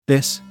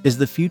This is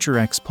the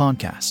FutureX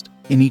podcast.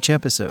 In each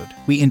episode,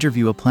 we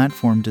interview a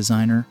platform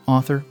designer,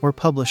 author, or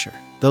publisher.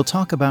 They'll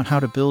talk about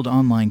how to build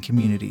online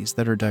communities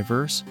that are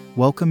diverse,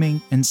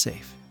 welcoming, and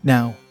safe.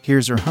 Now,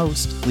 here's our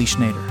host, Lee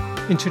Schneider.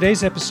 In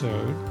today's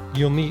episode,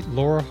 you'll meet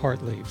Laura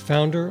Hartley,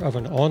 founder of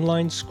an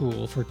online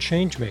school for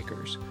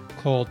changemakers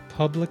called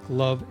Public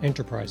Love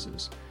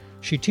Enterprises.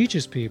 She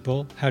teaches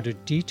people how to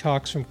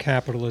detox from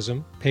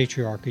capitalism,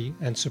 patriarchy,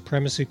 and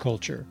supremacy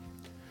culture.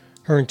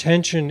 Her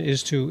intention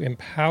is to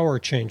empower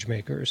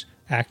changemakers,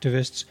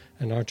 activists,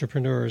 and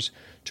entrepreneurs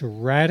to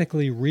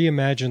radically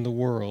reimagine the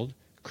world,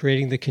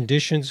 creating the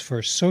conditions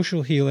for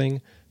social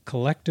healing,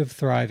 collective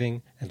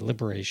thriving, and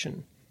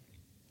liberation.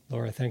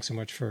 Laura, thanks so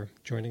much for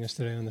joining us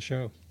today on the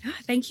show.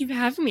 Thank you for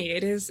having me.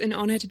 It is an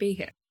honor to be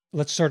here.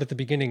 Let's start at the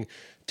beginning.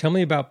 Tell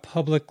me about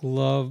Public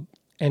Love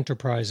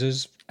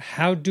Enterprises.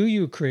 How do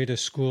you create a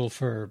school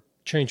for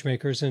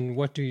changemakers, and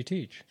what do you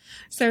teach?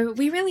 So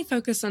we really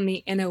focus on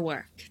the inner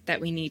work that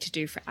we need to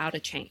do for outer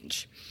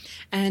change.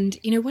 And,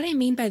 what I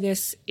mean by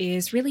this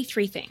is really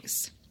three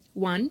things.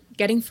 One,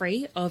 getting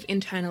free of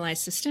internalized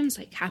systems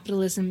like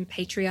capitalism,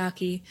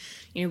 patriarchy.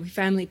 We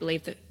firmly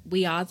believe that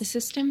we are the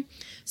system.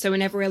 So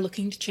whenever we're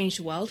looking to change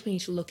the world, we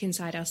need to look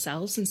inside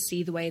ourselves and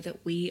see the way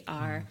that we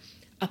are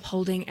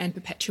upholding and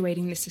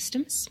perpetuating the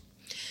systems.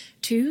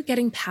 Two,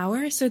 getting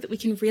power so that we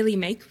can really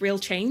make real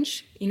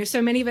change.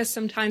 So many of us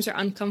sometimes are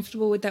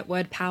uncomfortable with that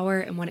word power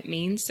and what it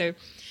means. So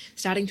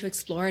starting to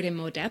explore it in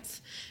more depth.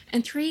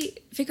 And three,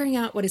 figuring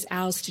out what is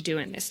ours to do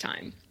in this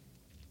time.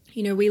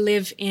 We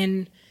live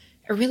in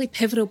a really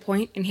pivotal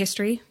point in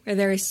history where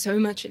there is so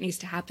much that needs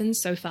to happen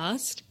so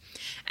fast.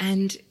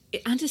 And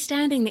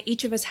understanding that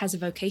each of us has a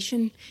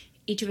vocation,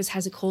 each of us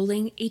has a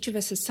calling, each of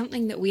us has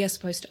something that we are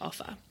supposed to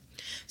offer.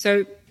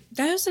 So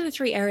those are the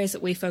three areas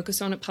that we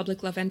focus on at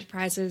Public Love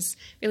Enterprises,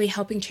 really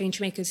helping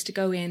changemakers to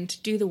go in, to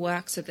do the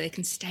work so that they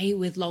can stay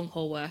with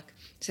long-haul work,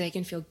 so they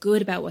can feel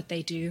good about what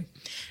they do,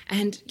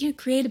 and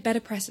create a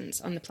better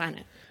presence on the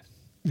planet.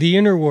 The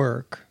inner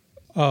work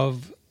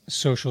of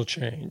social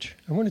change.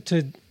 I wanted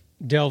to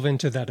delve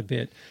into that a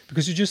bit,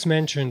 because you just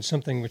mentioned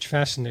something which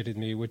fascinated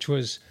me, which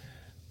was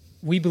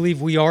we believe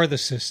we are the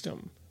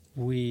system.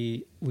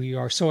 We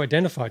are so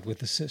identified with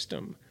the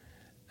system.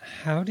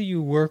 How do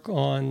you work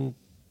on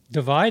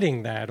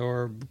dividing that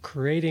or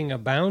creating a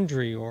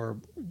boundary, or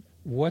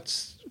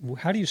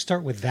how do you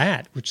start with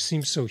that, which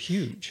seems so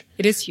huge?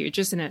 It is huge,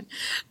 isn't it?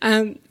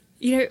 I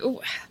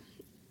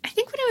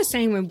think what I was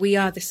saying when we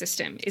are the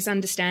system is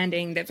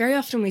understanding that very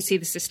often we see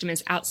the system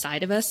as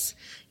outside of us.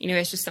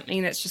 It's just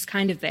something that's just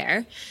kind of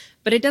there,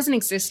 but it doesn't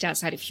exist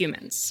outside of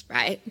humans,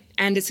 right?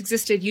 And it's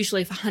existed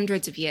usually for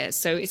hundreds of years.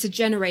 So it's a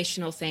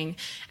generational thing.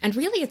 And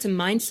really it's a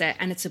mindset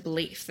and it's a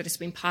belief that has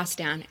been passed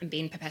down and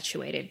been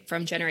perpetuated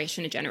from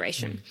generation to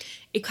generation.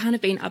 It can't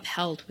have been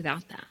upheld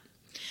without that.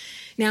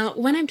 Now,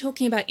 when I'm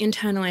talking about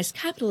internalized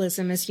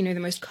capitalism as, the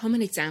most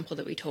common example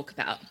that we talk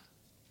about,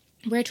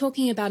 we're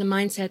talking about a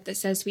mindset that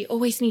says we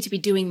always need to be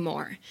doing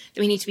more,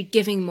 that we need to be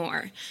giving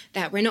more,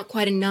 that we're not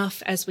quite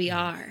enough as we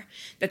are,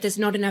 that there's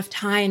not enough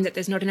time, that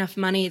there's not enough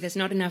money, there's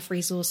not enough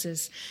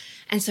resources.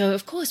 And so,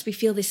 of course, we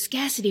feel this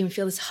scarcity, we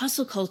feel this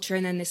hustle culture,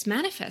 and then this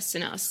manifests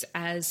in us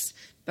as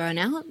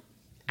burnout,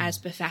 as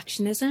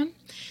perfectionism,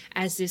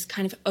 as this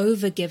kind of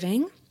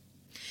over-giving.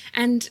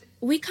 And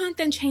we can't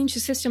then change the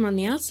system on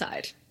the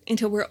outside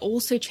until we're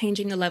also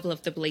changing the level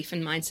of the belief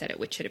and mindset at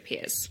which it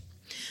appears.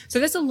 So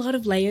there's a lot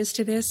of layers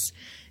to this,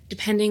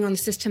 depending on the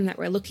system that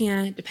we're looking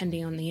at,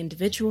 depending on the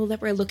individual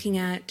that we're looking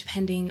at,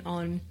 depending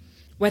on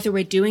whether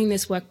we're doing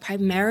this work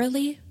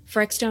primarily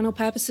for external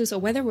purposes or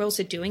whether we're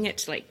also doing it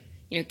to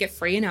get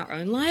free in our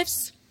own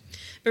lives.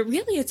 But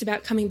really it's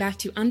about coming back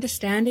to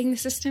understanding the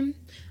system,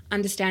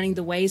 understanding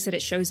the ways that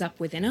it shows up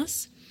within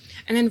us,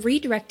 and then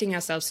redirecting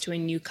ourselves to a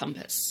new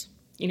compass.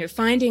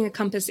 Finding a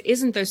compass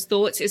isn't those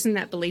thoughts, isn't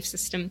that belief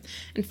system,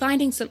 and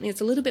finding something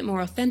that's a little bit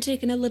more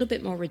authentic and a little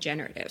bit more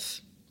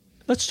regenerative.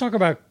 Let's talk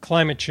about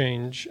climate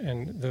change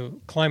and the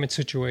climate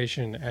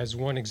situation as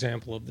one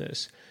example of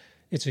this.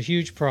 It's a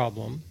huge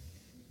problem.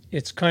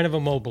 It's kind of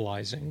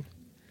immobilizing.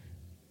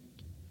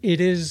 It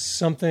is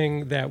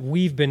something that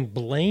we've been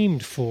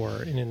blamed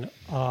for in an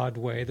odd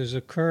way. There's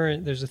a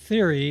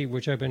theory,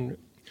 which I've been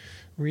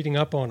reading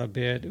up on a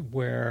bit,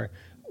 where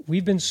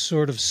we've been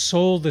sort of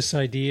sold this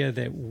idea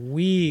that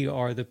we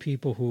are the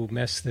people who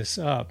mess this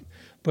up.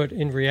 But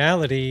in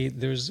reality,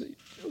 there's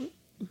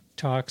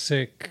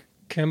toxic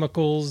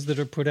chemicals that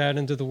are put out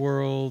into the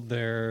world.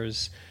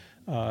 There's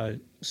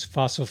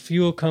fossil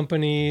fuel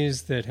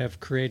companies that have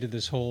created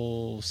this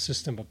whole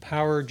system of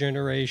power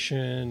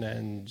generation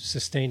and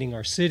sustaining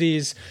our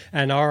cities.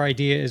 And our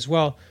idea is,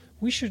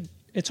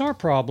 it's our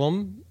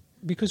problem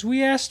because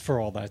we asked for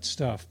all that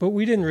stuff. But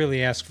we didn't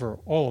really ask for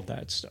all of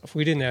that stuff.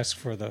 We didn't ask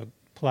for the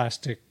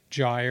plastic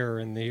gyre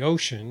in the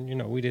ocean.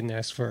 We didn't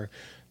ask for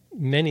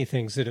many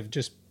things that have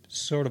just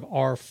sort of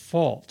our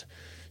fault.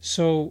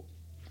 So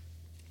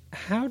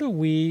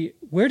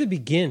where to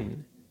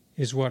begin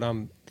is what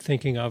I'm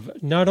thinking of,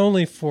 not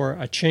only for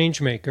a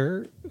change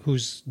maker who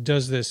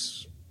does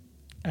this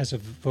as a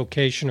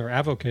vocation or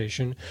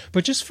avocation,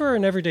 but just for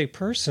an everyday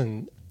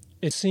person,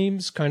 it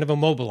seems kind of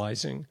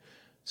immobilizing.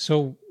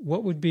 So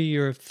what would be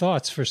your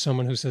thoughts for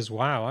someone who says,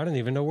 wow, I don't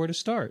even know where to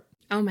start?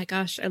 Oh my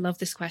gosh, I love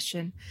this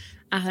question.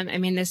 I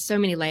mean, there's so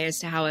many layers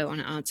to how I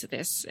want to answer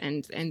this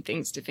and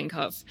things to think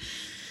of.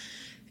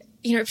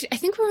 You know, I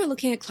think when we're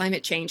looking at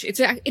climate change, it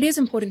is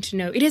important to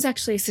know it is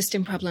actually a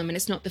system problem and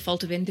it's not the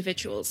fault of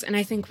individuals. And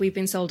I think we've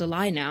been sold a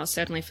lie now,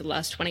 certainly for the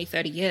last 20,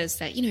 30 years,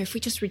 that, you know, if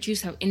we just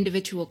reduce our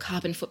individual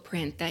carbon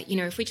footprint, that, you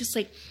know, if we just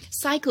like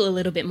cycle a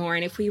little bit more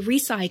and if we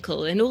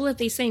recycle and all of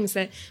these things,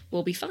 that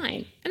we'll be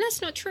fine. And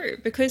that's not true,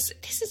 because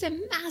this is a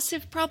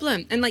massive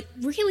problem. And like,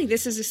 really,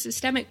 this is a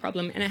systemic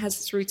problem, and it has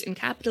its roots in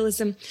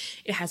capitalism.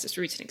 It has its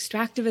roots in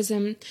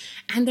extractivism.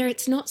 And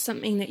it's not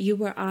something that you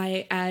or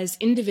I as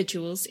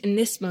individuals in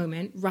this moment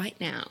right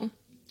now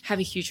have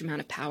a huge amount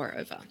of power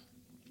over.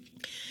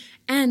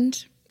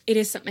 And it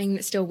is something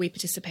that still we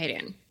participate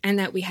in and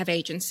that we have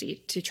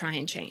agency to try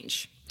and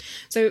change.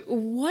 So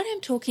what I'm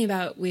talking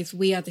about with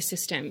We Are the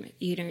System,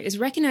 you know, is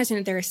recognizing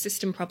that there are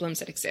system problems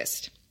that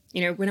exist.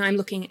 You know, when I'm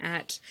looking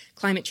at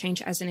climate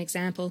change as an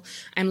example,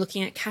 I'm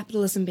looking at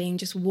capitalism being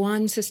just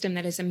one system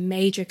that is a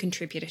major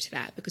contributor to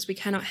that, because we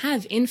cannot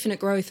have infinite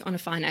growth on a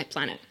finite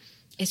planet.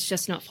 It's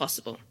just not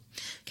possible.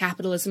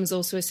 Capitalism is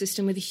also a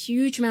system with a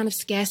huge amount of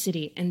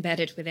scarcity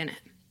embedded within it.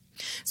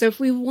 So if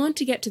we want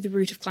to get to the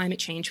root of climate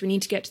change, we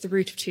need to get to the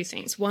root of two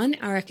things. One,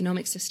 our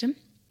economic system.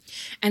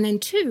 And then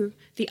two,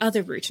 the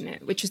other root in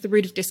it, which is the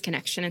root of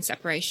disconnection and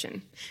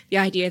separation. The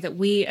idea that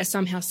we are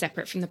somehow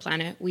separate from the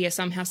planet, we are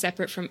somehow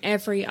separate from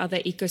every other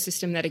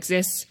ecosystem that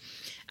exists,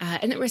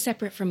 and that we're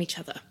separate from each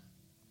other.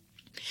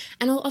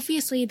 And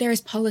obviously there is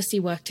policy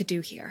work to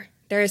do here.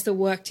 There is the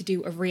work to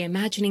do of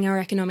reimagining our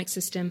economic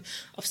system,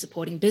 of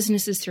supporting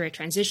businesses through a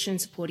transition,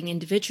 supporting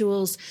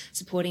individuals,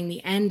 supporting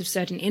the end of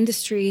certain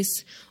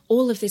industries.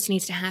 All of this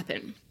needs to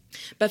happen.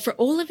 But for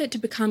all of it to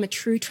become a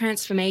true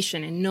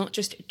transformation and not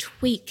just a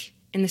tweak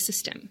in the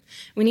system,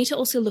 we need to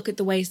also look at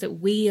the ways that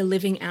we are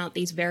living out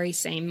these very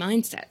same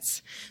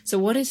mindsets. So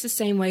what is the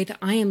same way that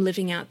I am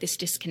living out this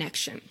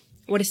disconnection?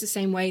 What is the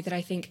same way that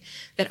I think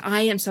that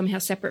I am somehow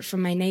separate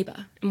from my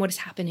neighbor, and what is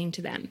happening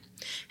to them?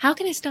 How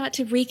can I start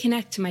to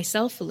reconnect to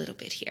myself a little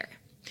bit here?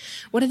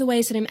 What are the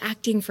ways that I'm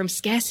acting from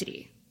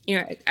scarcity? You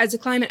know, as a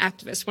climate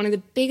activist, one of the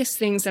biggest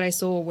things that I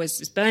saw was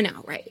this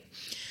burnout rate.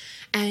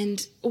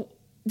 And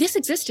this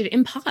existed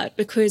in part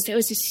because there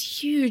was this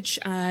huge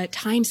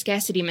time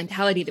scarcity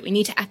mentality that we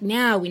need to act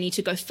now, we need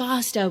to go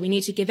faster, we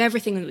need to give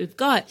everything that we've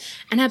got.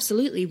 And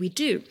absolutely, we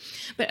do.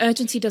 But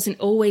urgency doesn't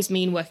always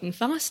mean working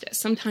faster.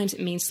 Sometimes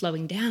it means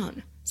slowing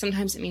down.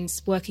 Sometimes it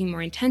means working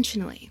more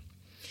intentionally.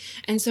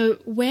 And so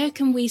where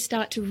can we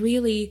start to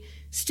really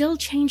still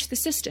change the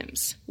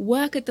systems,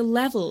 work at the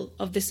level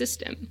of the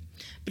system,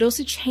 but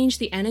also change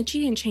the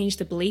energy and change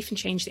the belief and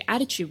change the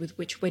attitude with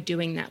which we're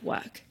doing that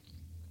work?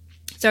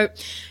 So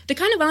to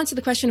kind of answer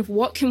the question of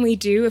what can we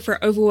do if we're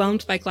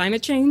overwhelmed by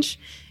climate change,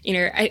 you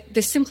know,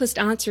 the simplest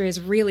answer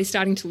is really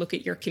starting to look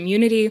at your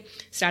community,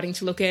 starting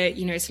to look at,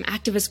 you know, some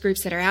activist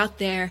groups that are out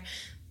there,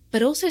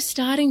 but also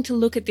starting to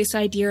look at this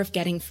idea of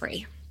getting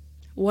free.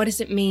 What does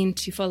it mean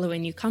to follow a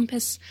new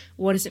compass?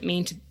 What does it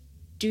mean to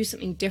do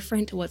something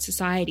different to what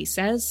society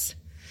says?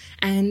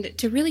 And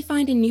to really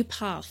find a new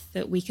path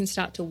that we can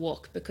start to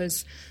walk,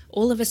 because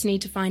all of us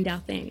need to find our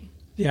thing.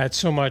 Yeah, it's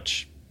so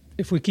much.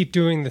 If we keep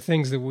doing the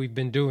things that we've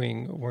been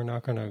doing, we're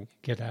not going to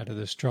get out of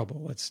this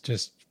trouble. It's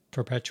just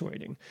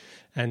perpetuating.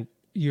 And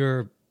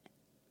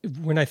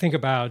when I think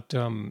about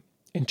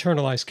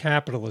internalized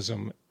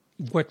capitalism,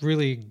 what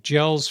really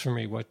gels for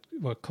me,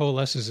 what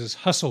coalesces is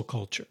hustle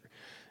culture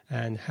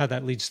and how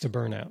that leads to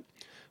burnout.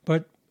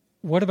 But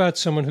what about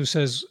someone who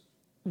says,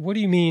 what do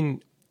you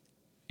mean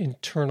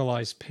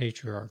internalized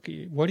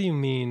patriarchy? What do you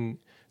mean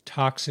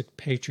toxic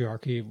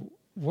patriarchy?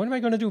 What am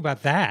I going to do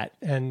about that?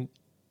 And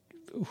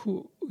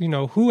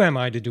who am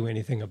I to do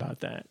anything about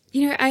that?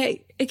 You know,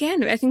 I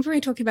think when we're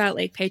talking about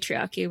like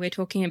patriarchy, we're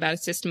talking about a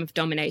system of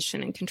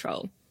domination and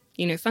control.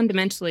 You know,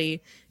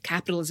 fundamentally,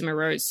 capitalism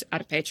arose out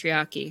of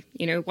patriarchy.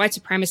 You know, white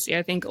supremacy,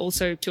 I think,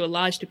 also to a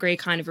large degree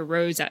kind of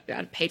arose out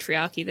of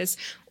patriarchy.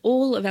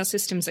 All of our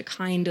systems are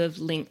kind of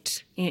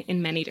linked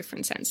in many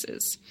different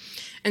senses.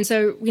 And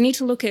so we need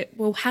to look at,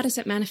 well, how does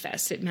it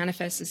manifest? It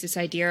manifests as this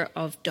idea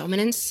of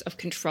dominance, of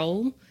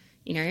control.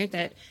 You know,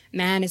 that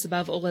man is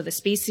above all other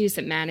species,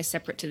 that man is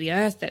separate to the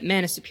earth, that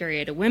men are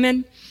superior to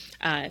women,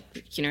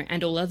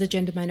 and all other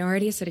gender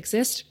minorities that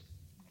exist,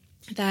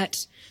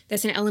 that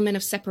there's an element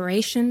of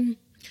separation.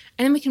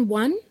 And then we can,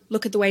 one,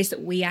 look at the ways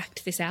that we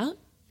act this out,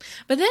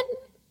 but then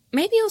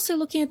maybe also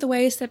looking at the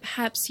ways that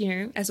perhaps, you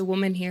know, as a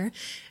woman here,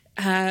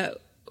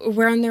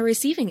 we're on the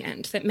receiving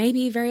end, that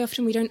maybe very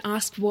often we don't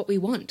ask what we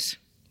want.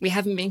 We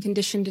haven't been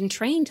conditioned and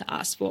trained to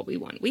ask what we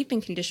want. We've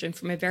been conditioned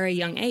from a very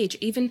young age,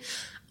 even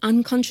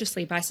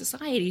unconsciously by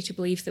society, to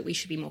believe that we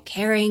should be more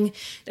caring,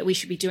 that we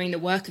should be doing the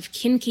work of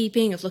kin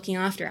keeping, of looking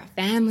after our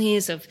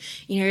families, of,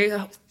 you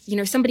know,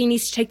 somebody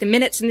needs to take the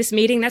minutes in this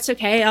meeting. That's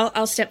okay.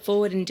 I'll step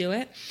forward and do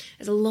it.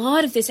 There's a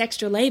lot of this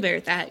extra labor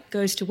that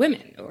goes to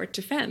women or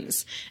to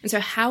femmes. And so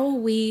how are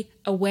we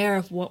aware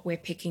of what we're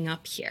picking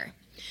up here?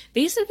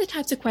 These are the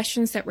types of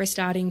questions that we're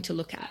starting to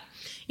look at.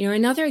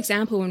 Another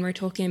example when we're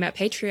talking about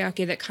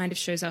patriarchy that kind of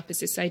shows up is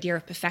this idea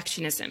of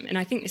perfectionism. And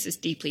I think this is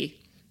deeply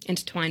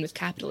intertwined with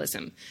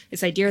capitalism,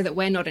 this idea that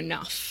we're not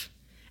enough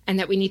and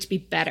that we need to be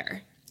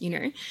better,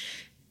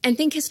 And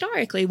think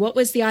historically, what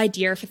was the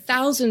idea for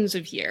thousands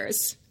of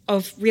years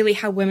of really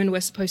how women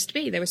were supposed to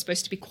be? They were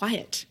supposed to be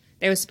quiet.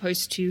 They were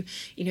supposed to,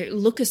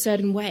 look a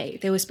certain way.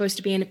 There was supposed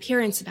to be an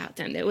appearance about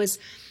them. There was,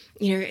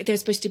 they're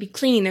supposed to be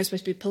clean. They're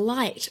supposed to be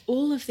polite.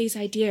 All of these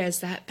ideas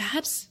that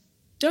perhaps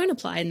don't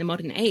apply in the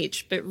modern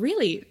age, but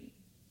really,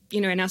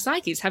 in our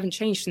psyches haven't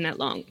changed in that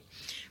long.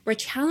 We're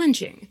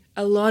challenging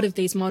a lot of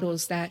these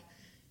models that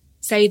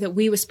say that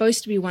we were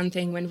supposed to be one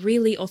thing when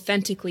really,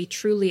 authentically,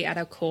 truly at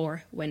our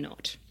core, we're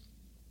not.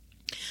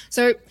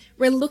 So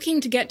we're looking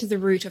to get to the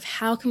root of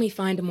how can we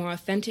find a more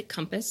authentic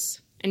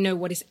compass and know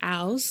what is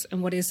ours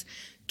and what is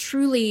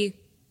truly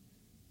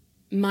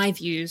my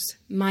views,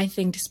 my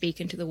thing to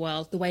speak into the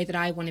world, the way that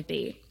I want to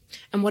be,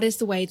 and what is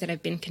the way that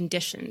I've been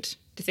conditioned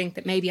to think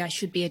that maybe I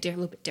should be a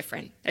little bit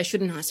different. I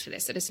shouldn't ask for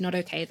this, that it's not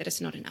okay, that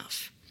it's not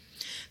enough.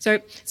 So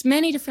it's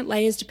many different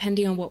layers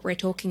depending on what we're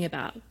talking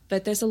about,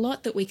 but there's a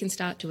lot that we can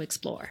start to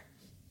explore.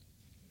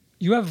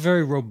 You have a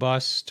very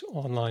robust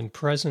online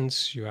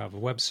presence. You have a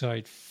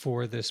website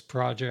for this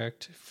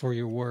project, for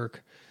your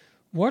work.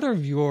 What are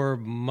your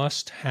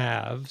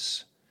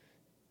must-haves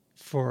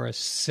for a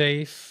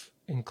safe,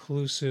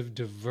 inclusive,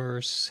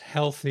 diverse,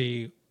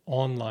 healthy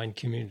online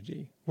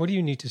community? What do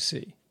you need to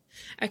see?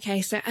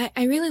 Okay, so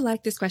I really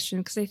like this question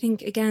because I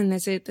think, again,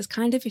 there's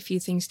kind of a few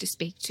things to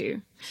speak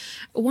to.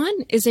 One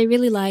is I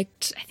really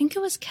liked, I think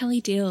it was Kelly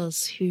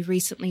Deals who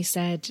recently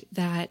said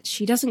that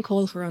she doesn't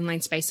call her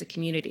online space a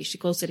community. She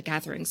calls it a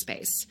gathering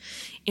space,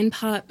 in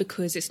part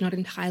because it's not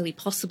entirely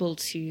possible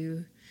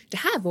to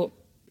have what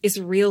is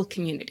a real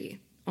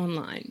community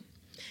online,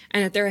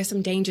 and that there are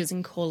some dangers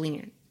in calling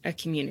it a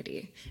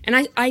community.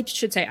 And I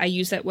should say I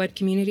use that word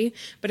community,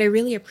 but I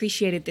really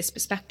appreciated this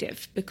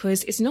perspective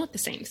because it's not the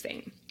same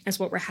thing as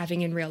what we're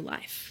having in real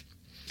life.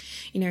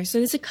 So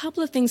there's a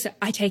couple of things that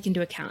I take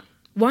into account.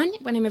 One,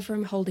 whenever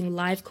I'm holding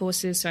live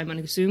courses, so I'm on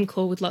a Zoom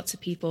call with lots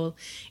of people,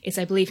 is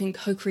I believe in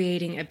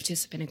co-creating a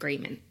participant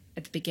agreement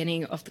at the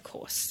beginning of the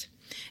course.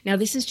 Now,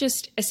 this is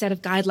just a set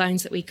of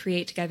guidelines that we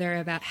create together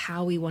about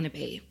how we want to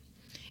be.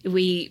 If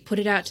we put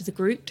it out to the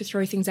group to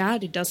throw things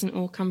out, it doesn't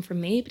all come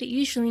from me, but it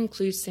usually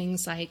includes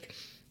things like,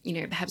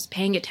 perhaps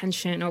paying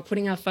attention or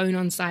putting our phone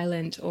on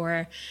silent,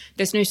 or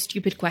there's no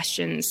stupid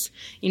questions,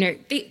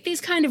 these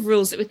kind of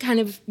rules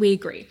that we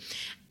agree.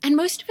 And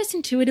most of us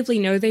intuitively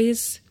know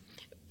these,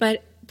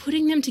 but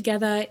putting them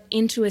together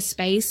into a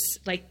space,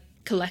 like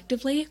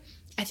collectively,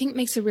 I think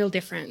makes a real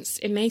difference.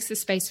 It makes the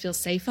space feel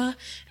safer,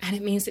 and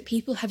it means that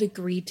people have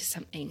agreed to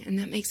something, and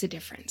that makes a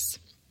difference.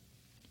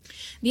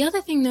 The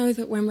other thing, though,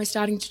 that when we're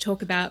starting to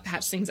talk about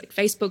perhaps things like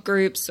Facebook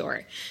groups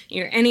or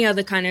any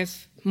other kind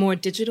of more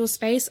digital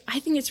space, I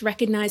think it's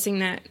recognizing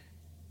that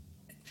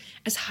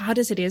as hard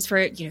as it is for,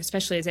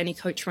 especially as any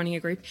coach running a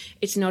group,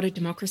 it's not a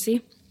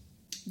democracy.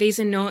 These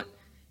are not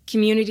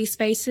community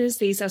spaces.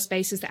 These are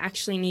spaces that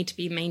actually need to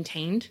be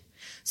maintained.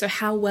 So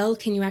how well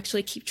can you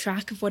actually keep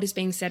track of what is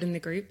being said in the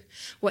group?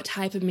 What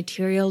type of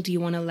material do you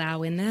want to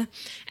allow in there?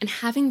 And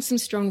having some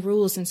strong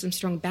rules and some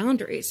strong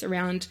boundaries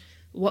around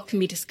what can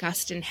be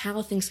discussed and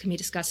how things can be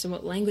discussed and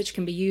what language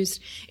can be used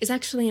is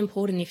actually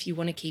important if you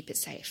want to keep it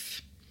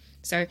safe.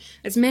 So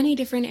there's many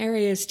different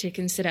areas to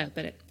consider,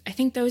 but I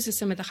think those are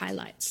some of the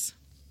highlights.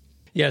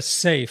 Yes,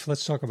 safe.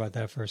 Let's talk about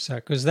that for a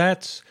sec, because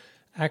that's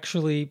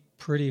actually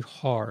pretty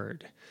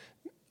hard,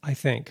 I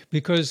think,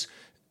 because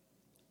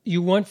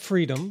you want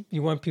freedom.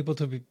 You want people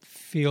to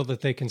feel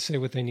that they can say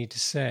what they need to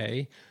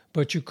say,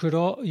 but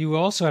you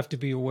also have to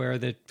be aware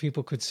that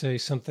people could say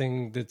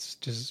something that's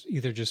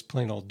either just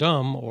plain old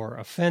dumb or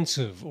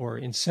offensive or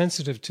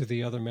insensitive to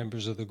the other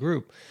members of the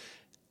group.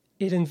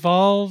 It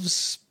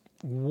involves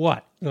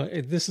what?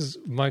 I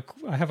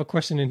have a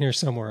question in here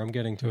somewhere. I'm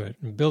getting to it.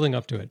 I'm building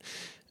up to it.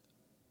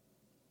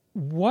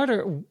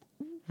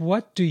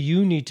 What do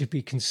you need to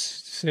be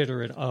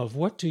considerate of?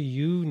 What do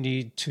you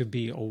need to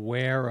be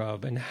aware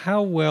of? And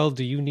how well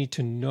do you need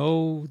to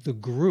know the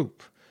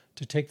group,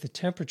 to take the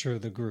temperature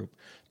of the group,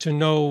 to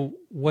know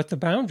what the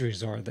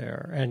boundaries are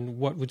there and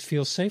what would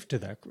feel safe to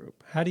that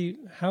group?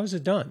 How is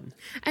it done?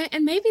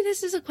 And maybe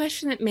this is a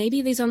question that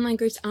maybe these online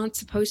groups aren't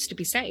supposed to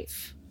be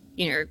safe.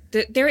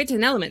 There is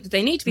an element that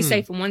they need to be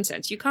safe in one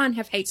sense. You can't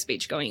have hate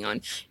speech going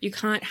on. You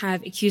can't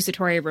have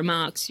accusatory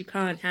remarks. You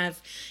can't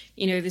have,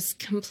 this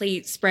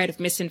complete spread of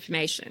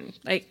misinformation.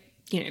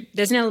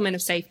 There's an element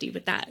of safety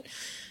with that.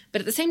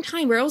 But at the same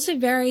time, we're also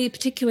very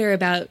particular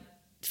about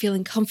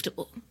feeling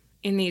comfortable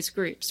in these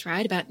groups,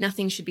 right? About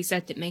nothing should be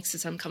said that makes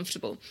us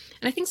uncomfortable.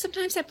 And I think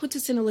sometimes that puts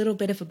us in a little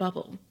bit of a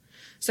bubble.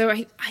 So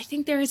I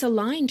think there is a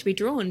line to be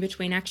drawn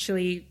between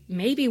actually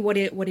maybe what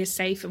is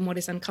safe and what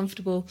is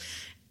uncomfortable,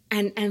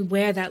 and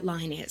where that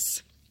line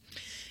is.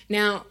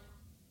 Now,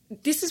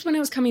 this is when I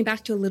was coming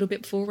back to a little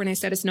bit before when I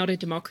said it's not a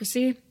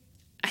democracy.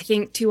 I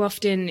think too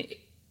often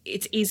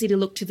it's easy to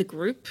look to the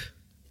group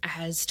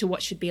as to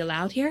what should be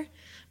allowed here.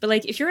 But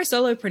like if you're a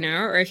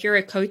solopreneur or if you're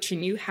a coach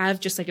and you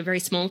have just like a very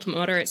small to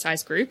moderate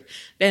size group,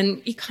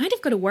 then you kind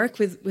of got to work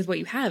with what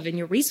you have and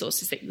your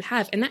resources that you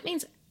have. And that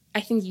means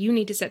I think you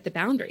need to set the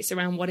boundaries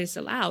around what is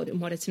allowed and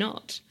what is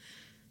not.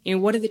 You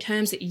know, what are the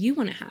terms that you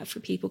want to have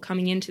for people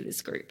coming into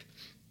this group?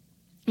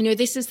 You know,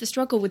 this is the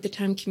struggle with the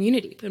term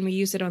community when we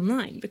use it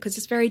online, because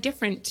it's very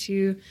different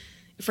to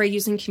if we're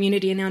using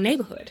community in our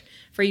neighborhood,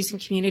 if we're using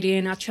community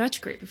in our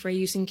church group, if we're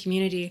using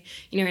community,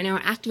 you know, in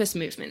our activist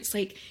movements.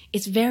 Like,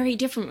 it's very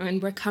different when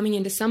we're coming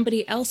into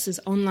somebody else's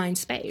online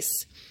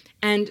space,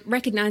 and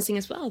recognizing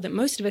as well that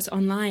most of us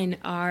online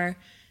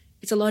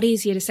it's a lot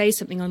easier to say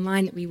something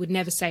online that we would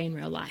never say in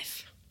real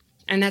life.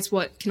 And that's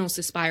what can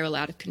also spiral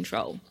out of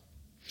control.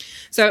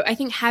 So I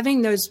think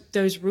having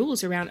those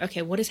rules around,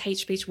 okay, what is hate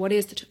speech? What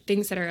is the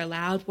things that are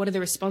allowed? What are the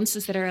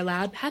responses that are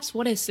allowed? Perhaps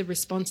what is the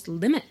response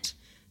limit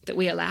that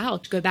we allow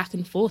to go back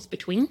and forth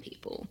between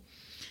people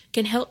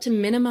can help to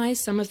minimize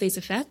some of these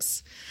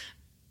effects.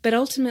 But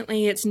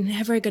ultimately, it's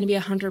never going to be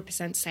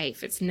 100%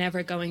 safe. It's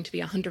never going to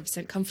be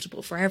 100%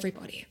 comfortable for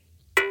everybody.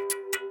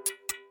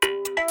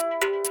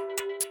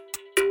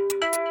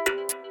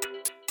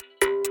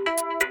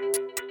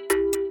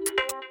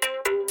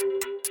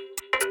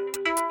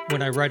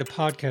 When I write a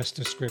podcast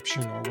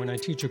description or when I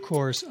teach a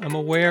course, I'm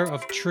aware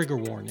of trigger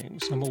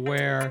warnings. I'm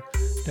aware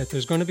that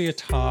there's going to be a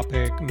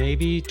topic,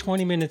 maybe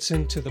 20 minutes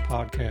into the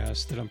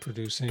podcast that I'm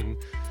producing,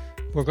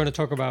 we're going to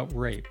talk about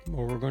rape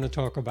or we're going to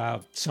talk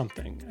about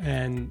something.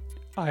 And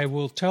I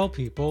will tell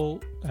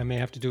people, I may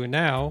have to do it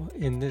now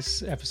in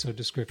this episode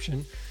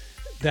description,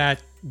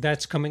 that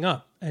that's coming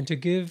up. And to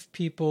give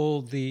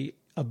people the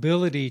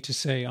ability to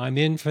say, I'm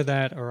in for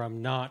that or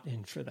I'm not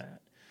in for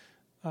that.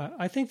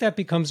 I think that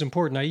becomes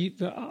important.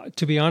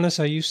 To be honest,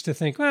 I used to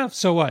think, well,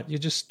 so what? You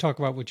just talk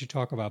about what you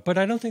talk about. But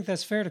I don't think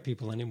that's fair to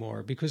people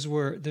anymore because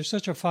there's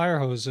such a fire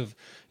hose of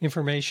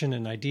information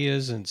and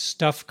ideas and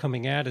stuff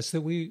coming at us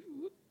that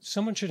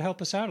someone should help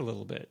us out a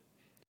little bit.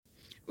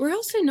 We're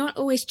also not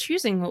always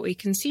choosing what we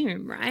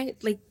consume, right?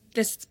 Like,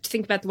 just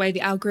think about the way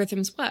the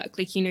algorithms work.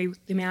 Like, you know,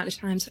 the amount of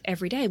times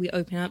every day we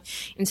open up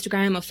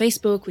Instagram or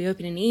Facebook, we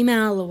open an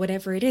email or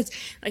whatever it is.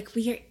 Like,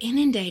 we are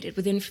inundated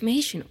with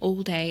information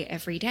all day,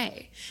 every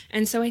day.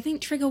 And so I think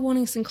trigger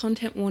warnings and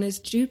content warners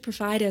do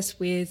provide us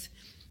with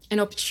an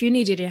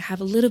opportunity to have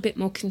a little bit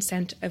more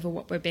consent over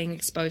what we're being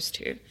exposed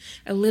to,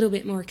 a little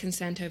bit more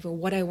consent over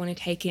what I want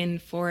to take in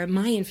for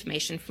my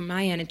information, for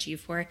my energy,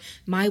 for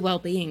my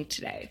well-being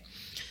today.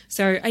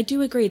 So I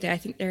do agree that I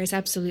think there is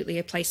absolutely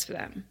a place for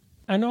them.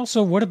 And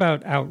also, what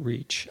about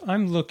outreach?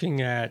 I'm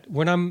looking at,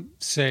 when I'm,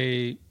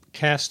 say,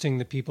 casting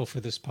the people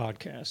for this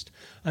podcast,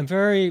 I'm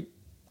very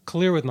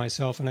clear with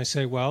myself and I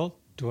say, well,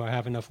 do I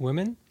have enough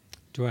women?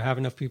 Do I have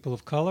enough people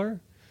of color?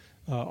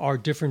 Are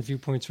different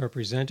viewpoints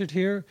represented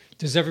here?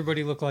 Does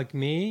everybody look like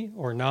me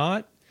or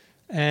not?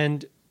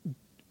 And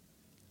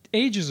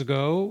ages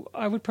ago,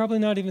 I would probably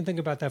not even think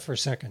about that for a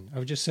second. I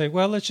would just say,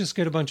 well, let's just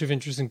get a bunch of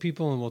interesting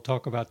people and we'll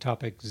talk about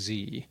topic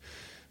Z.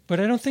 But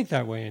I don't think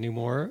that way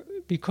anymore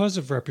because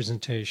of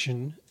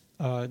representation,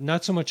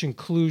 not so much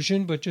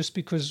inclusion, but just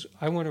because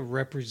I want to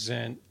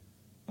represent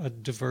a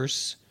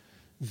diverse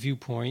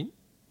viewpoint,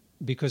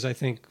 because I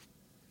think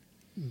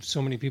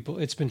so many people,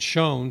 it's been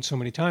shown so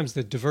many times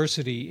that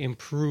diversity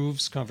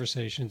improves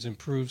conversations,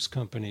 improves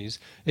companies.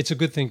 It's a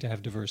good thing to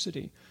have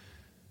diversity.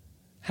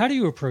 How do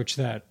you approach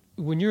that?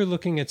 When you're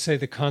looking at, say,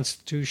 the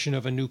constitution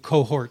of a new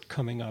cohort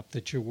coming up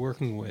that you're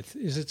working with,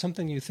 is it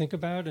something you think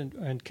about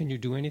and can you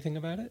do anything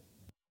about it?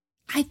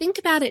 I think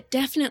about it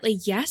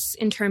definitely, yes,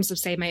 in terms of,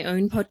 say, my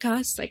own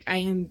podcast. Like,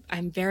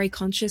 I'm very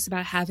conscious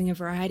about having a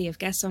variety of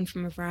guests on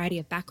from a variety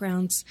of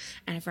backgrounds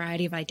and a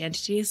variety of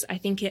identities. I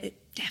think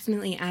it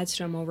definitely adds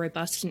to a more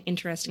robust and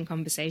interesting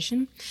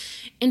conversation.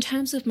 In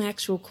terms of my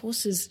actual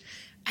courses,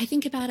 I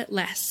think about it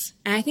less.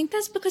 And I think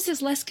that's because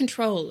there's less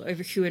control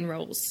over who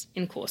enrolls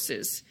in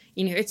courses.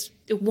 You know, it's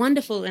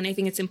wonderful, and I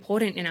think it's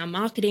important in our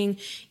marketing,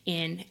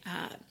 in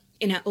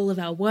all of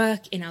our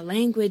work, in our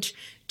language,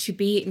 to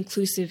be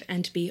inclusive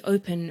and to be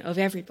open of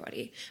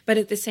everybody. But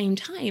at the same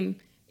time,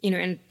 you know,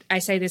 and I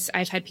say this,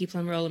 I've had people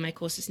enroll in my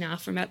courses now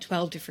from about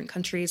 12 different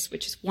countries,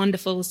 which is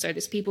wonderful. So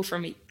there's people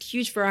from a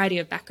huge variety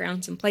of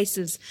backgrounds and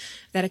places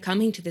that are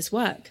coming to this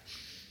work.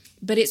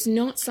 But it's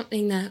not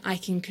something that I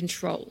can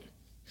control.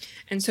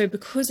 And so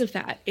because of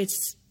that,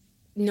 it's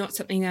not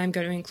something that I'm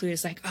going to include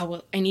as like, oh,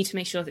 well, I need to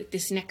make sure that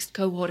this next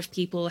cohort of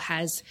people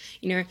has,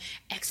 you know,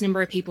 X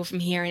number of people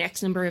from here and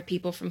X number of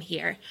people from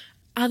here,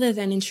 other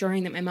than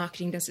ensuring that my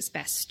marketing does its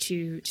best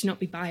to not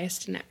be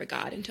biased in that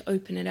regard and to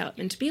open it up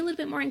and to be a little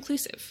bit more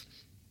inclusive.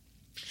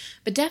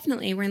 But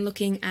definitely when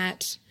looking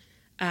at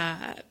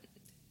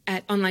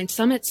online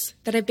summits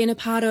that I've been a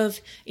part of,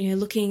 you know,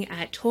 looking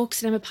at talks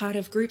that I'm a part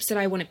of, groups that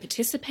I want to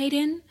participate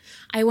in,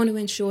 I want to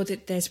ensure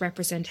that there's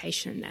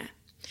representation there.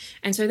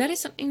 And so that is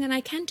something that I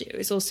can do,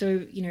 is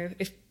also, you know,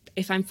 if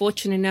if I'm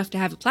fortunate enough to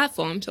have a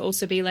platform, to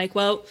also be like,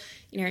 well,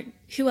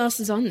 who else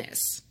is on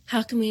this?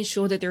 How can we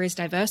ensure that there is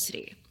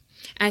diversity?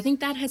 And I think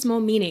that has more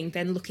meaning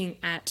than looking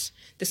at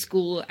the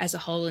school as a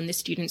whole and the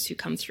students who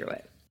come through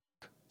it.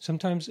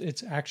 Sometimes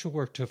it's actual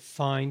work to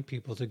find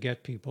people, to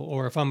get people.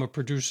 Or if I'm a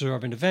producer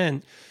of an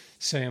event,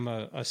 say I'm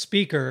a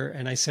speaker,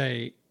 and I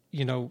say,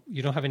 you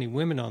don't have any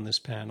women on this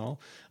panel,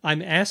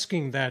 I'm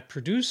asking that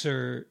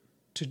producer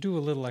to do a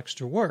little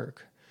extra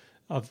work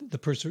of the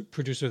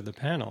producer of the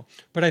panel.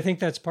 But I think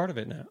that's part of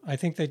it now. I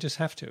think they just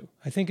have to.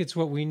 I think it's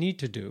what we need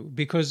to do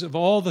because of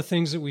all the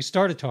things that we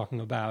started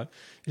talking about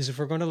is if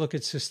we're going to look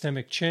at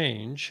systemic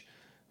change,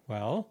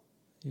 well,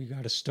 you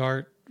got to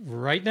start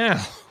right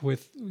now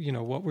with,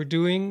 what we're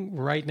doing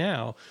right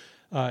now.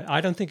 I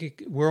don't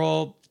think we're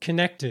all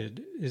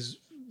connected. Is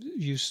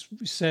you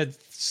said,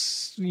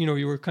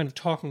 you were kind of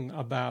talking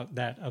about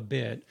that a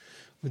bit.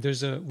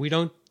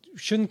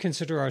 Shouldn't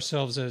consider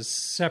ourselves as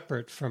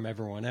separate from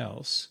everyone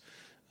else.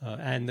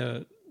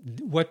 And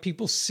what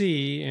people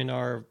see in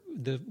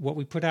what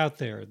we put out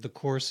there, the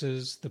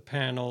courses, the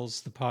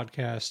panels, the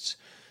podcasts,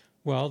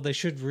 well, they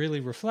should really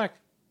reflect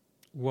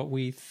what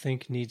we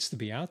think needs to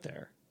be out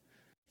there.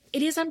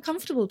 It is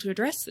uncomfortable to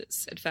address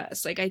this at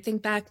first. I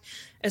think back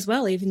as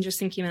well, even just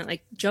thinking about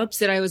jobs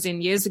that I was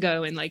in years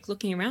ago and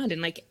looking around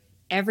and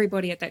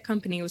everybody at that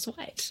company was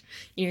white.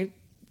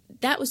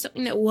 That was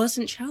something that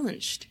wasn't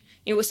challenged.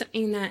 It was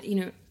something that,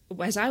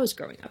 as I was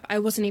growing up, I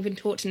wasn't even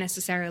taught to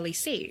necessarily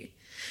see.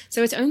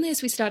 So it's only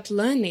as we start to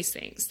learn these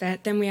things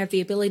that then we have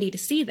the ability to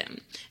see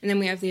them. And then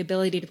we have the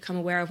ability to become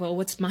aware of, well,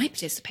 what's my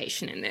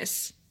participation in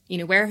this?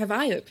 Where have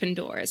I opened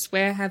doors?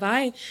 Where have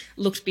I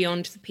looked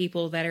beyond the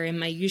people that are in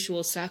my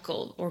usual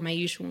circle or my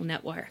usual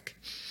network?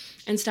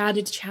 And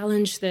started to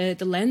challenge the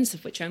lens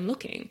of which I'm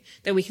looking,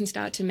 that we can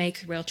start to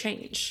make real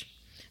change.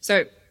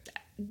 So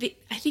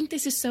I think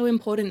this is so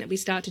important that we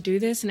start to do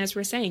this. And as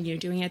we're saying,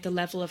 doing it at the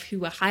level of who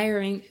we're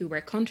hiring, who we're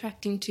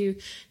contracting to,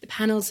 the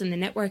panels and the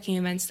networking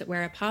events that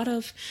we're a part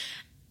of,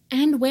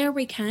 and where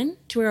we can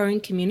to our own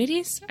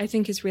communities, I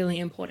think is really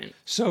important.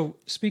 So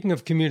speaking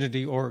of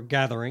community or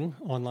gathering,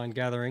 online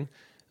gathering,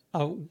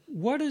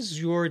 what is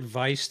your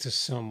advice to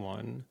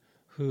someone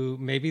who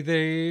maybe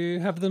they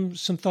have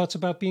some thoughts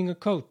about being a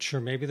coach, or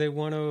maybe they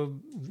want to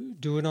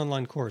do an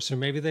online course, or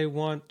maybe they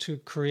want to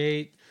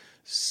create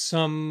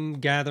some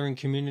gathering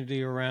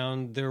community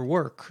around their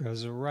work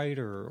as a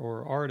writer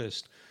or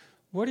artist?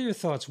 What are your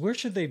thoughts? Where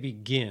should they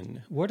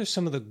begin? What are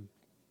some of the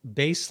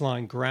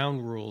baseline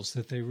ground rules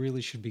that they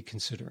really should be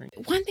considering?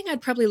 One thing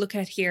I'd probably look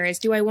at here is,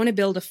 do I want to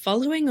build a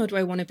following or do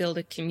I want to build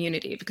a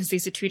community? Because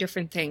these are two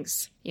different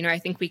things. I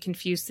think we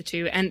confuse the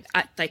two. And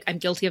I'm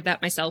guilty of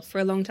that myself for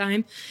a long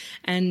time.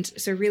 And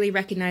so really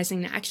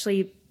recognizing that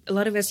actually a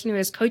lot of us,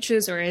 as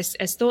coaches or as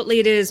thought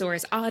leaders or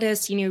as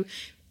artists,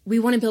 we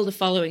want to build a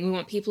following. We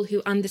want people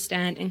who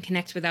understand and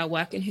connect with our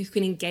work and who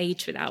can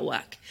engage with our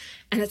work.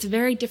 And that's a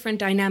very different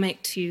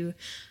dynamic to,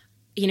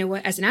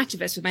 as an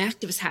activist with my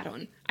activist hat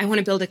on, I want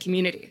to build a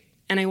community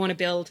and I want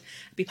to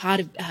be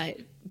part of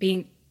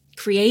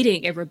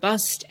creating a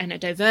robust and a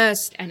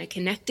diverse and a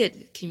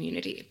connected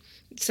community.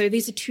 So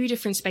these are two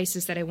different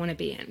spaces that I want to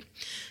be in.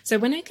 So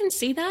when I can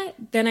see that,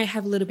 then I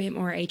have a little bit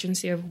more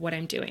agency over what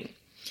I'm doing.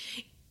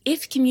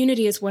 If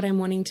community is what I'm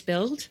wanting to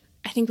build,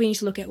 I think we need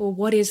to look at, well,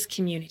 what is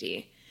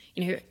community?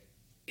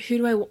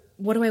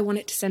 What do I want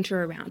it to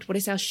center around? What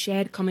is our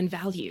shared common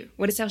value?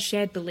 What is our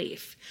shared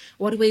belief?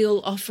 What are we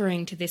all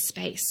offering to this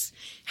space?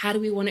 How do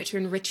we want it to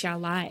enrich our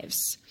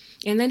lives?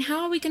 And then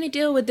how are we going to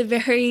deal with the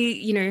very,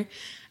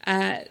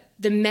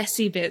 the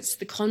messy bits,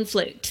 the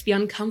conflict, the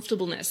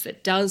uncomfortableness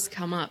that does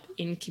come up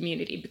in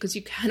community? Because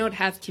you cannot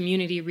have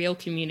real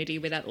community,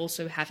 without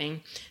also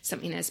having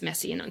something that's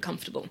messy and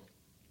uncomfortable.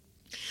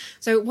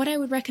 So what I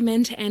would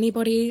recommend to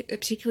anybody,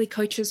 particularly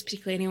coaches,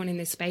 particularly anyone in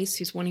this space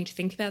who's wanting to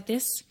think about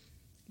this,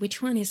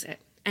 which one is it?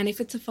 And if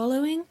it's a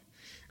following,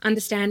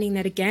 understanding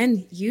that,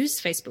 again,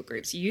 use Facebook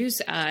groups, use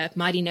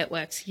Mighty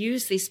Networks,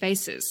 use these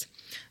spaces,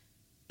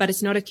 but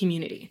it's not a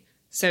community.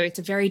 So it's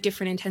a very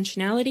different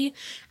intentionality,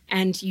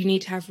 and you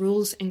need to have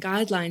rules and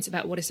guidelines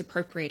about what is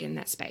appropriate in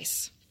that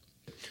space.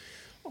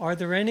 Are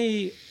there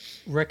any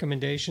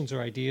recommendations or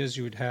ideas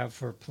you would have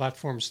for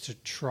platforms to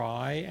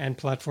try and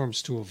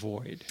platforms to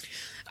avoid?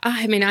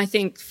 I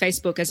think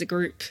Facebook as a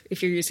group,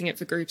 if you're using it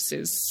for groups,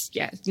 is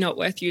not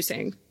worth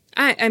using.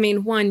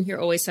 One, you're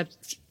always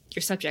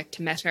you're subject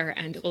to Meta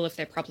and all of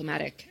their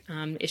problematic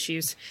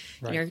issues.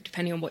 Right.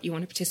 Depending on what you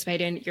want to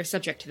participate in, you're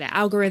subject to their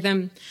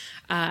algorithm.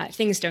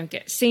 Things don't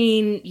get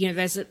seen.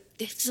 There's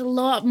a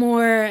lot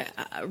more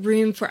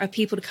room for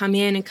people to come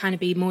in and kind of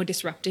be more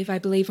disruptive, I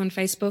believe, on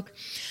Facebook.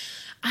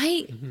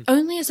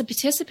 Only as a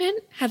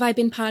participant have I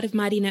been part of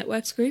Mighty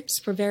Networks groups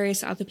for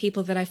various other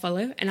people that I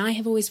follow, and I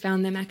have always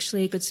found them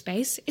actually a good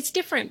space. It's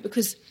different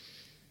because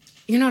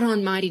you're not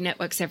on Mighty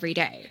Networks every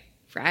day,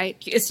 right?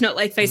 It's not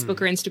like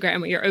Facebook or Instagram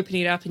where you're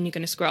opening it up and you're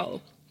going to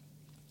scroll.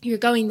 You're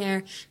going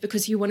there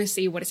because you want to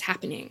see what is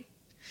happening.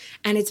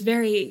 And it's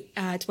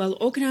it's well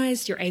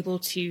organized. You're able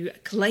to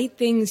collate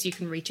things. You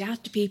can reach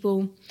out to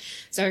people.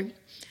 So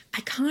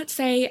I can't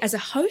say as a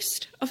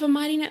host of a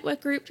Mighty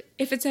Network group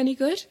if it's any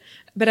good,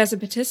 but as a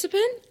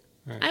participant,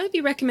 right. I would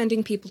be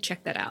recommending people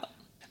check that out.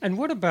 And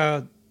what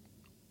about,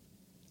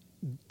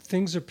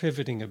 things are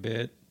pivoting a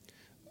bit.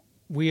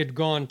 We had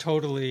gone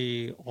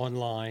totally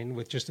online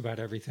with just about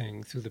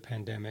everything through the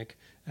pandemic,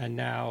 and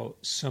now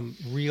some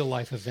real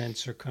life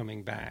events are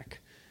coming back.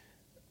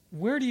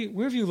 Where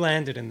have you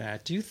landed in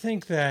that? Do you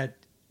think that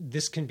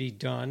this can be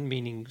done,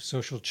 meaning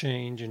social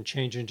change and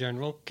change in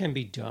general, can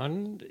be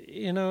done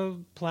in a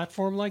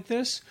platform like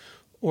this?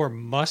 Or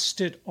must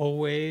it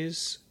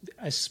always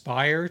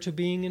aspire to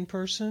being in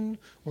person?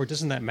 Or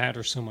doesn't that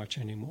matter so much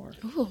anymore?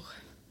 Oh,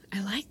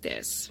 I like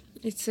this.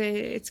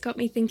 It's got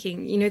me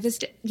thinking.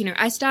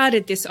 I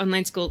started this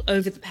online school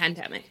over the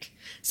pandemic.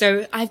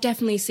 So I've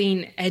definitely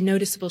seen a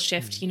noticeable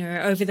shift,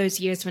 over those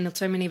years when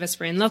so many of us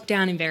were in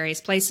lockdown in various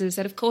places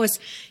that, of course,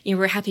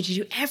 we're happy to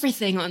do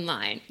everything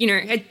online.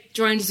 I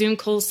joined Zoom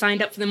calls,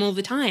 signed up for them all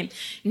the time.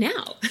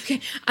 Now,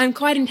 I'm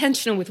quite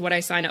intentional with what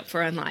I sign up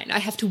for online. I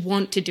have to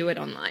want to do it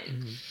online.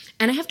 Mm-hmm.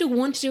 And I have to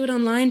want to do it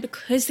online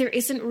because there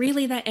isn't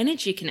really that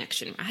energy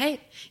connection,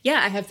 right? Yeah,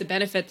 I have the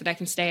benefit that I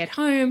can stay at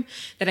home,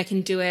 that I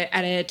can do it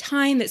at a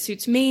time that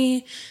suits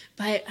me,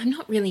 but I'm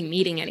not really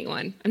meeting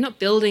anyone. I'm not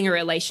building a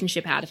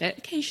relationship out of it,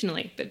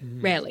 occasionally, but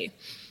rarely.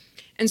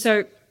 And so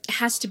it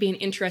has to be an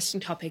interesting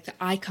topic that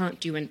I can't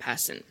do in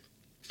person.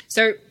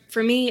 So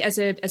for me, as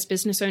a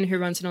business owner who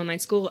runs an online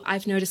school,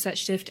 I've noticed that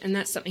shift, and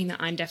that's something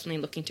that I'm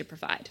definitely looking to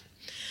provide.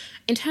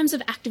 In terms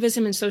of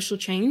activism and social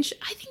change,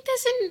 I think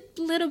there's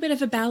a little bit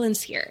of a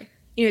balance here.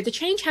 The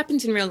change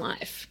happens in real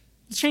life.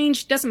 The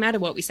change doesn't matter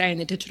what we say in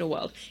the digital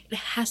world. It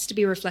has to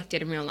be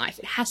reflected in real life.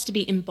 It has to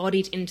be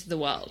embodied into the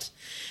world.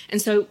 And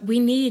so we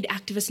need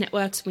activist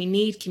networks. We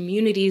need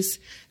communities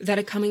that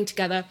are coming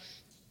together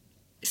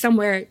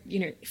somewhere,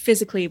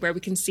 physically where we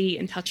can see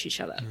and touch each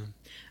other. Mm.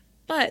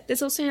 But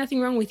there's also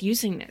nothing wrong with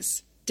using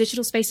this.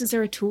 Digital spaces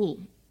are a tool.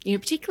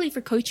 Particularly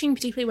for coaching,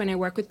 particularly when I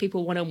work with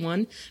people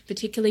one-on-one,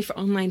 particularly for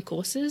online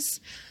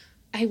courses.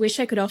 I wish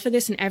I could offer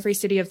this in every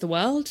city of the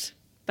world,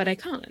 but I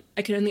can't.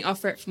 I can only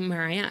offer it from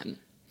where I am.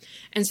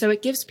 And so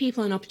it gives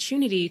people an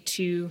opportunity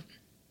to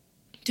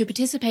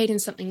participate in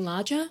something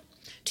larger,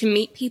 to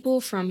meet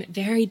people from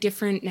very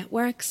different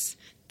networks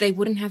they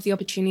wouldn't have the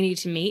opportunity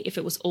to meet if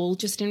it was all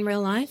just in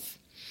real life.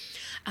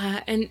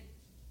 To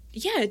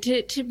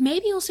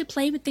maybe also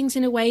play with things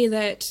in a way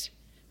that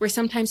we're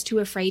sometimes too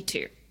afraid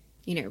to.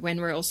 When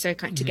we're also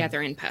kind of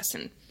together in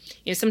person.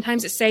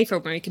 Sometimes it's safer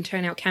when we can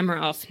turn our camera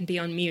off and be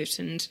on mute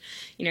and,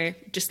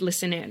 just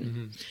listen in.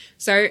 Mm-hmm.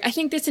 So I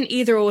think there's an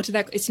either or to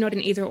that. It's not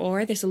an either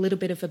or. There's a little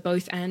bit of a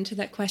both and to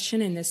that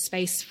question, and there's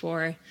space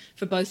for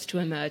both to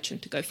emerge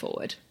and to go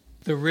forward.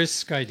 The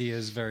risk idea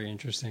is very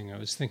interesting. I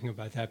was thinking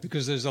about that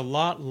because there's a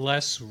lot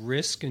less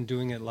risk in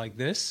doing it like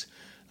this.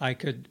 I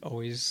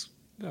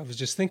was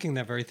just thinking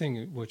that very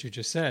thing, what you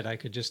just said. I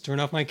could just turn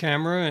off my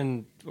camera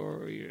and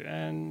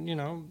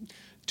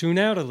tune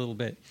out a little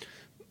bit.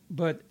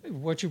 But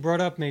what you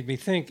brought up made me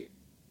think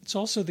it's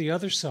also the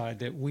other side,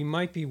 that we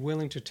might be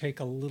willing to take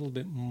a little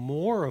bit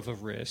more of a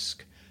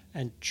risk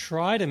and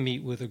try to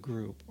meet with a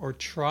group or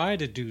try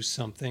to do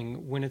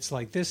something when it's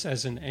like this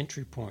as an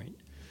entry point,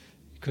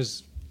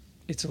 because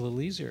it's a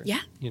little easier. Yeah.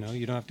 You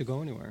don't have to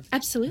go anywhere.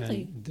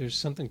 Absolutely. And there's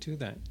something to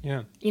that.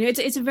 Yeah.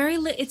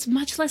 It's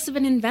much less of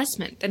an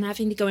investment than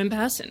having to go in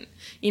person,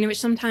 which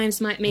sometimes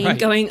might mean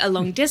going a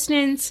long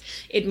distance.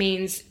 It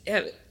means,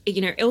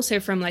 also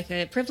from like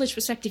a privileged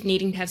perspective,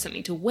 needing to have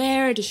something to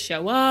wear, to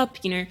show up.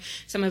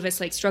 Some of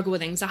us struggle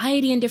with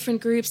anxiety in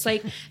different groups.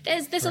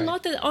 There's a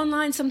lot that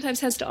online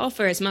sometimes has to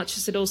offer, as much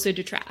as it also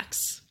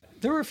detracts.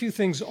 There were a few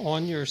things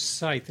on your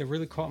site that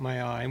really caught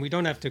my eye, and we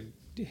don't have to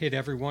hit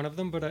every one of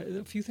them, but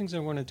a few things I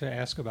wanted to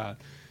ask about.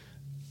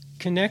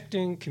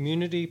 Connecting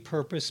community,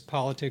 purpose,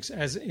 politics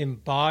as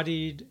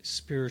embodied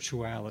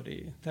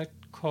spirituality. That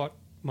caught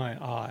my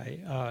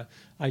eye.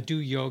 I do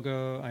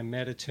yoga, I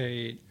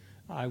meditate.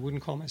 I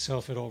wouldn't call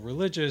myself at all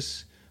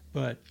religious,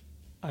 but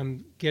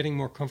I'm getting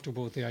more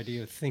comfortable with the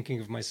idea of thinking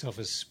of myself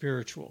as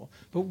spiritual.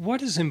 But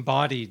what is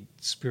embodied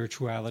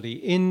spirituality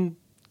in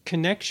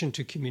connection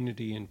to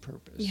community and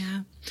purpose?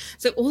 Yeah.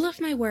 So all of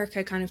my work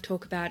I kind of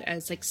talk about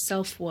as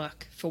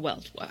self-work for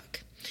world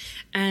work.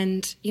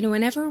 And,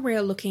 whenever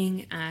we're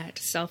looking at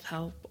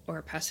self-help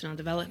or personal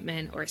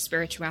development or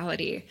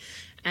spirituality,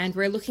 and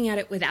we're looking at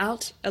it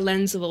without a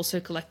lens of also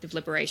collective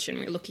liberation,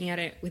 we're looking at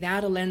it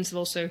without a lens of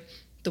also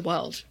the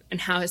world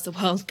and how is the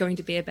world going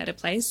to be a better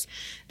place,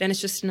 then it's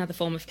just another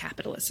form of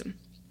capitalism.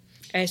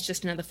 It's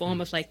just another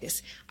form of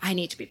this, I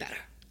need to be better.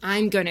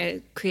 I'm going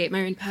to create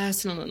my own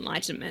personal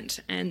enlightenment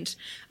and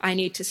I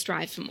need to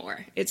strive for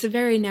more. It's a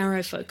very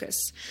narrow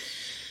focus.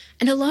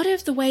 And a lot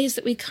of the ways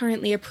that we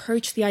currently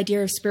approach the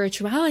idea of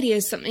spirituality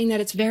is something that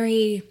it's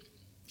very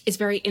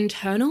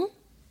internal.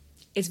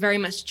 It's very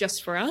much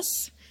just for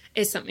us.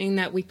 It's something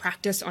that we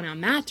practice on our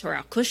mat or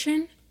our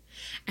cushion.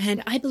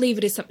 And I believe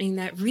it is something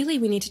that really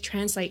we need to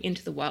translate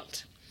into the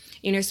world.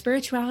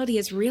 Spirituality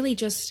is really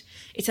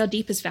it's our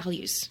deepest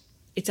values.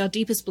 It's our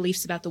deepest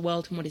beliefs about the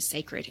world and what is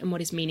sacred and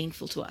what is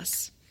meaningful to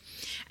us.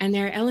 And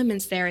there are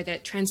elements there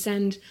that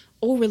transcend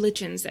all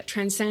religions, that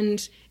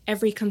transcend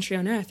every country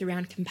on earth,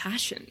 around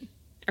compassion,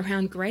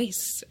 around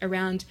grace,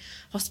 around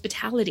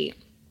hospitality.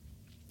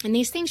 And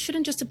these things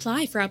shouldn't just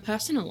apply for our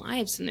personal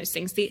lives and those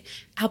things.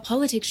 Our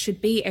politics should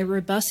be a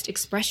robust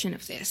expression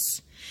of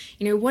this.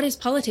 What is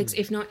politics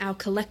if not our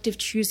collective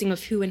choosing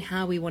of who and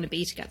how we want to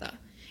be together?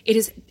 It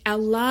is our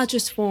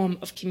largest form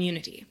of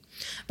community,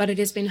 but it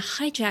has been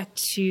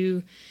hijacked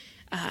to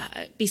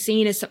be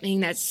seen as something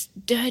that's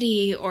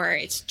dirty or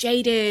it's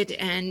jaded,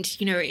 and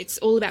it's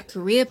all about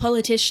career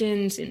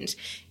politicians and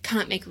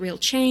can't make real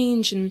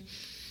change, and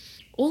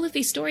all of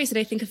these stories that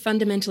I think are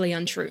fundamentally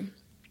untrue.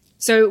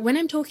 So when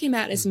I'm talking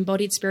about as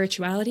embodied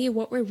spirituality,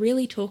 what we're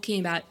really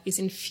talking about is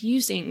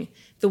infusing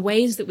the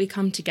ways that we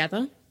come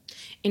together,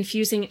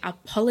 infusing our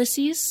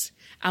policies,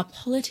 our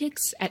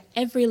politics at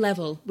every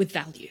level with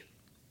value,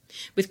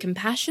 with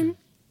compassion,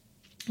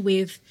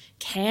 with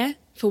care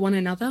for one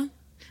another,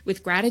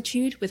 with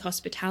gratitude, with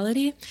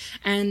hospitality.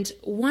 And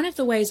one of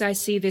the ways I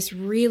see this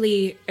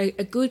really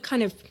a good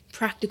kind of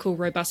practical,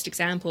 robust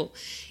example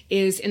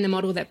is in the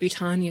model that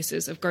Bhutan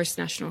uses of gross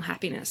national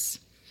happiness.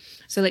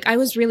 So I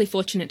was really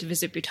fortunate to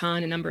visit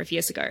Bhutan a number of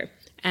years ago,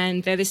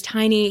 and they're this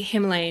tiny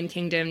Himalayan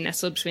kingdom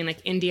nestled between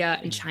India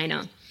and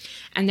China.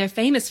 And they're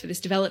famous for this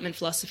development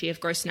philosophy of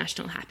gross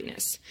national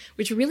happiness,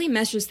 which really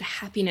measures the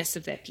happiness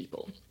of their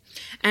people.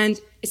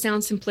 And it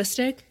sounds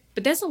simplistic,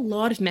 but there's a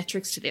lot of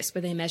metrics to this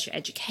where they measure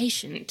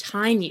education,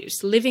 time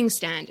use, living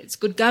standards,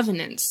 good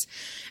governance.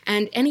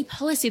 And any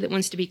policy that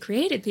wants to be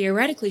created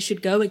theoretically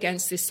should go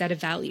against this set of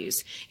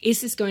values.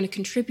 Is this going to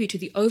contribute to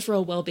the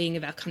overall well-being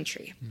of our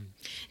country?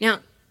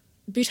 Now,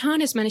 Bhutan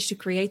has managed to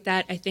create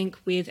that, I think,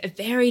 with a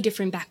very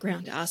different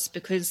background to us,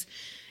 because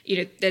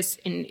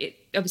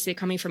obviously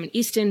coming from an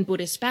Eastern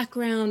Buddhist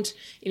background,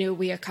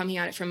 we are coming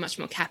at it from a much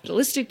more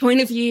capitalistic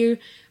point of view.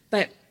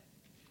 But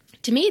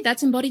to me,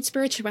 that's embodied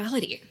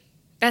spirituality.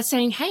 That's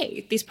saying,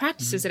 hey, these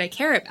practices that I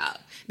care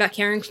about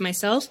caring for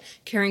myself,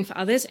 caring for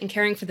others, and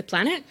caring for the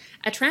planet,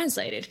 are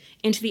translated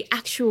into the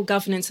actual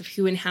governance of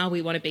who and how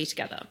we want to be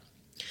together.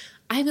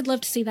 I would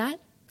love to see that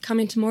come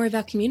into more of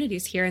our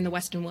communities here in the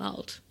Western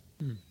world.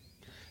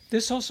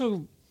 This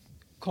also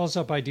calls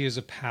up ideas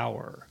of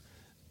power.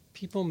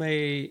 People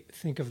may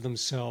think of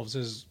themselves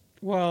as,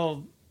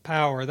 well,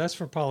 power, that's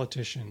for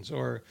politicians,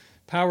 or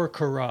power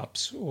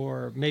corrupts,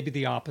 or maybe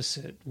the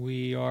opposite.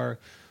 We are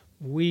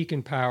weak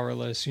and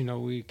powerless,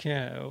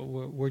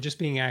 we're just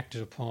being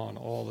acted upon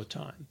all the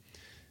time.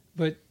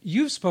 But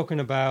you've spoken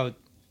about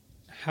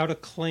how to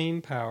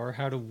claim power,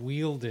 how to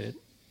wield it,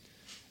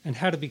 and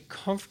how to be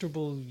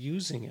comfortable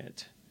using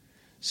it.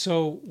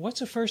 So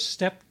what's a first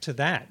step to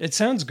that? It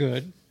sounds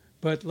good,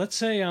 but let's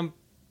say I'm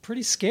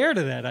pretty scared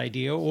of that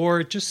idea, or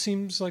it just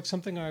seems like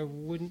something I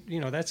wouldn't,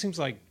 that seems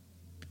like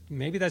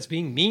maybe that's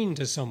being mean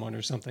to someone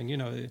or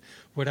something,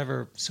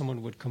 whatever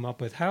someone would come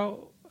up with.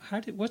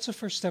 What's the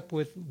first step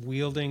with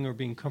wielding or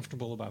being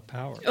comfortable about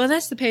power? Well,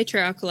 that's the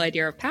patriarchal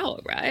idea of power,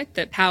 right?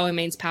 That power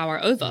means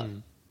power over,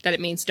 that it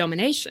means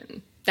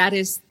domination. That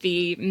is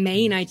the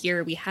main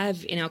idea we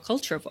have in our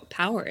culture of what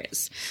power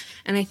is.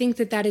 And I think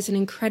that is an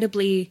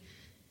incredibly,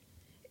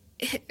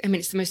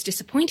 it's the most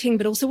disappointing,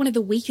 but also one of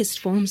the weakest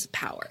forms of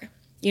power.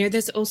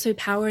 There's also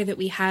power that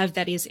we have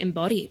that is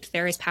embodied.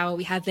 There is power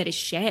we have that is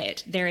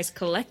shared. There is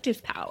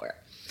collective power.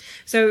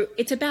 So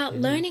it's about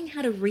learning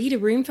how to read a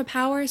room for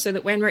power, so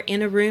that when we're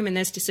in a room and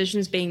there's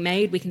decisions being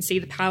made, we can see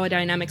the power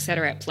dynamics that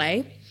are at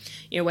play.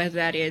 Whether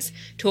that is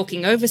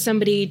talking over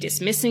somebody,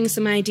 dismissing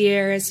some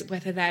ideas,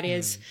 whether that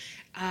is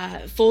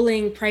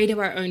falling prey to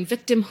our own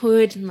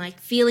victimhood and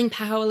feeling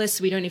powerless,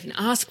 so we don't even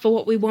ask for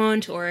what we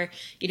want, or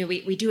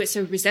we do it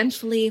so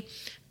resentfully.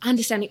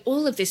 Understanding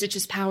all of this is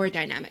just power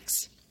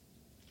dynamics.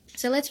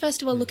 So let's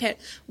first of all look at,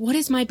 what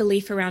is my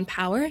belief around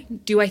power?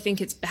 Do I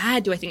think it's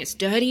bad? Do I think it's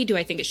dirty? Do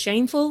I think it's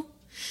shameful?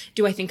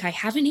 Do I think I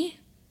have any?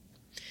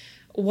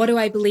 What do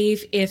I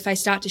believe if I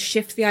start to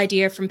shift the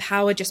idea from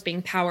power just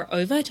being power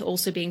over to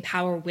also being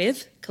power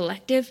with,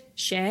 collective,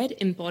 shared,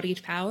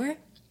 embodied power?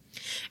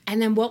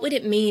 And then what would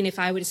it mean if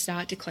I were to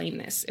start to claim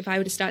this? If I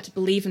were to start to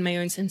believe in my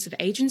own sense of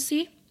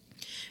agency,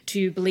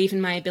 to believe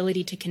in my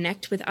ability to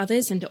connect with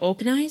others and to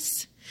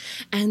organize,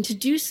 and to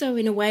do so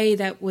in a way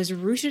that was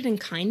rooted in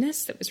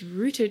kindness, that was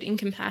rooted in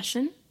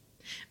compassion,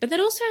 but that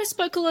also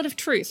spoke a lot of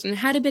truth and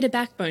had a bit of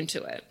backbone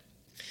to it.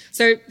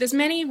 So there's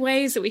many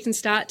ways that we can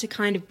start to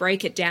kind of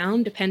break it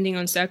down depending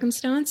on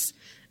circumstance,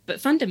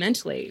 but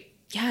fundamentally,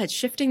 it's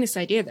shifting this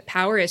idea that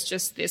power is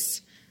just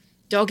this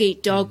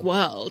dog-eat-dog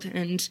world,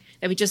 and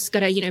that we just got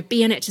to,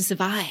 be in it to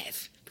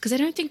survive, because I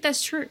don't think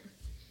that's true.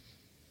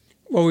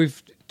 Well,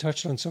 we've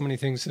touched on so many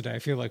things today. I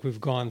feel like we've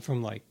gone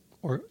from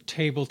or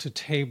table to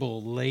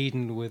table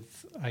laden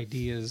with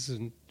ideas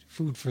and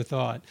food for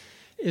thought.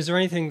 Is there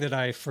anything that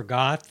I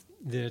forgot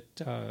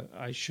that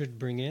I should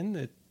bring in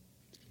that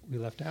we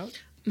left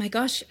out? My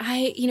gosh,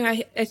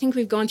 I think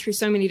we've gone through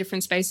so many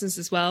different spaces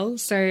as well.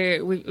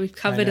 So we've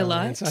covered a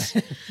lot.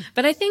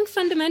 But I think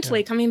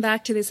fundamentally coming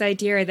back to this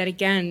idea that,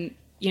 again,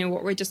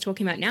 what we're just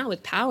talking about now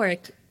with power,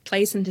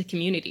 plays into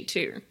community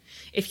too.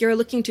 If you're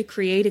looking to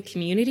create a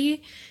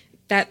community,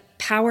 that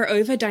power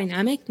over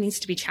dynamic needs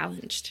to be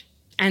challenged.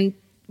 And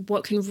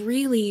what can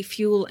really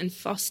fuel and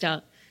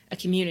foster a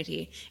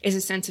community is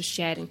a sense of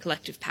shared and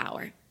collective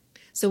power.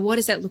 So what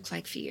does that look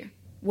like for you?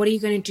 What are you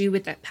going to do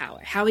with that power?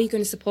 How are you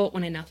going to support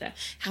one another?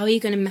 How are you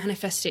going to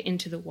manifest it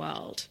into the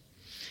world?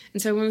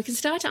 And so when we can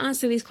start to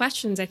answer these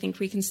questions, I think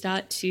we can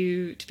start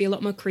to be a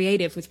lot more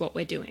creative with what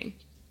we're doing.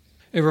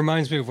 It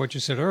reminds me of what you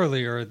said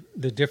earlier,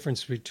 the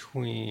difference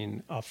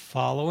between a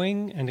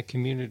following and a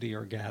community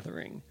or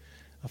gathering.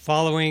 A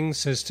following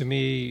says to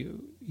me,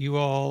 you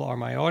all are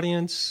my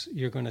audience,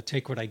 you're going to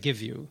take what I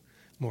give you,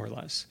 more or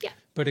less. Yeah.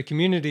 But a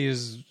community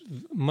is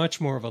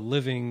much more of a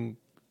living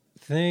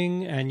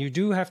thing, and you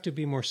do have to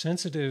be more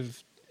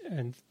sensitive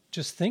and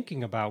just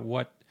thinking about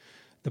what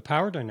the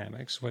power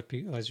dynamics,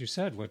 as you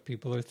said, what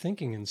people are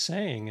thinking and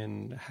saying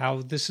and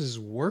how this is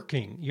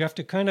working. You have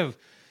to kind of,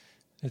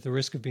 at the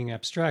risk of being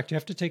abstract, you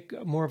have to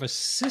take more of a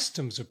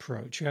systems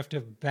approach. You have to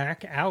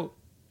back out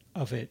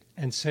of it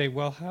and say,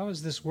 well, how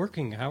is this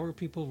working? How are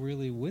people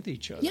really with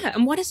each other? Yeah,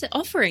 and what is it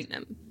offering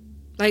them?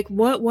 Like,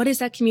 what is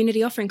that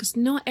community offering? Because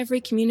not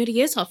every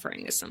community is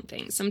offering us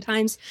something.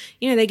 Sometimes,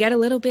 they get a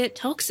little bit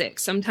toxic.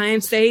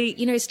 Sometimes they,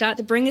 start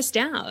to bring us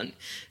down.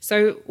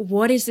 So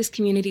what is this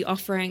community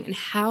offering and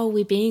how are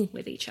we being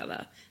with each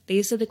other?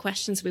 These are the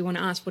questions we want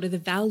to ask. What are the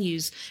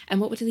values? And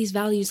what do these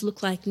values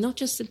look like? Not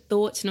just in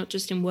thoughts, not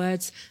just in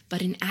words,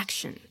 but in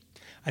action.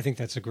 I think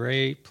that's a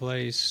great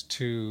place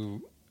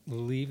to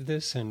leave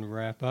this and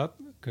wrap up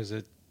because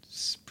it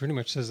pretty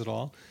much says it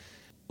all.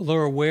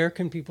 Laura, where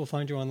can people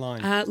find you online?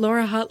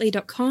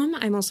 LauraHartley.com.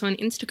 I'm also on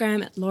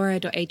Instagram at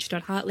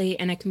laura.h.hartley,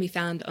 and I can be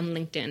found on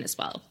LinkedIn as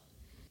well.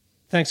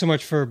 Thanks so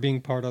much for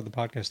being part of the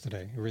podcast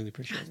today. I really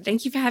appreciate it.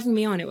 Thank you for having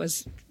me on. It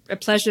was a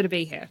pleasure to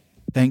be here.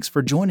 Thanks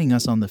for joining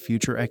us on the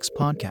Future X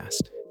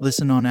podcast.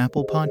 Listen on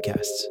Apple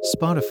Podcasts,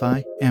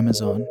 Spotify,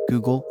 Amazon,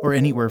 Google, or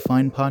anywhere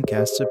fine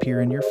podcasts appear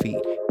in your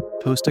feed.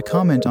 Post a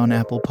comment on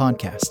Apple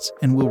Podcasts,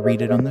 and we'll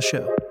read it on the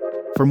show.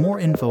 For more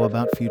info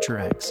about Future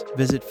X,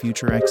 visit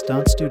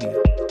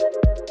futurex.studio.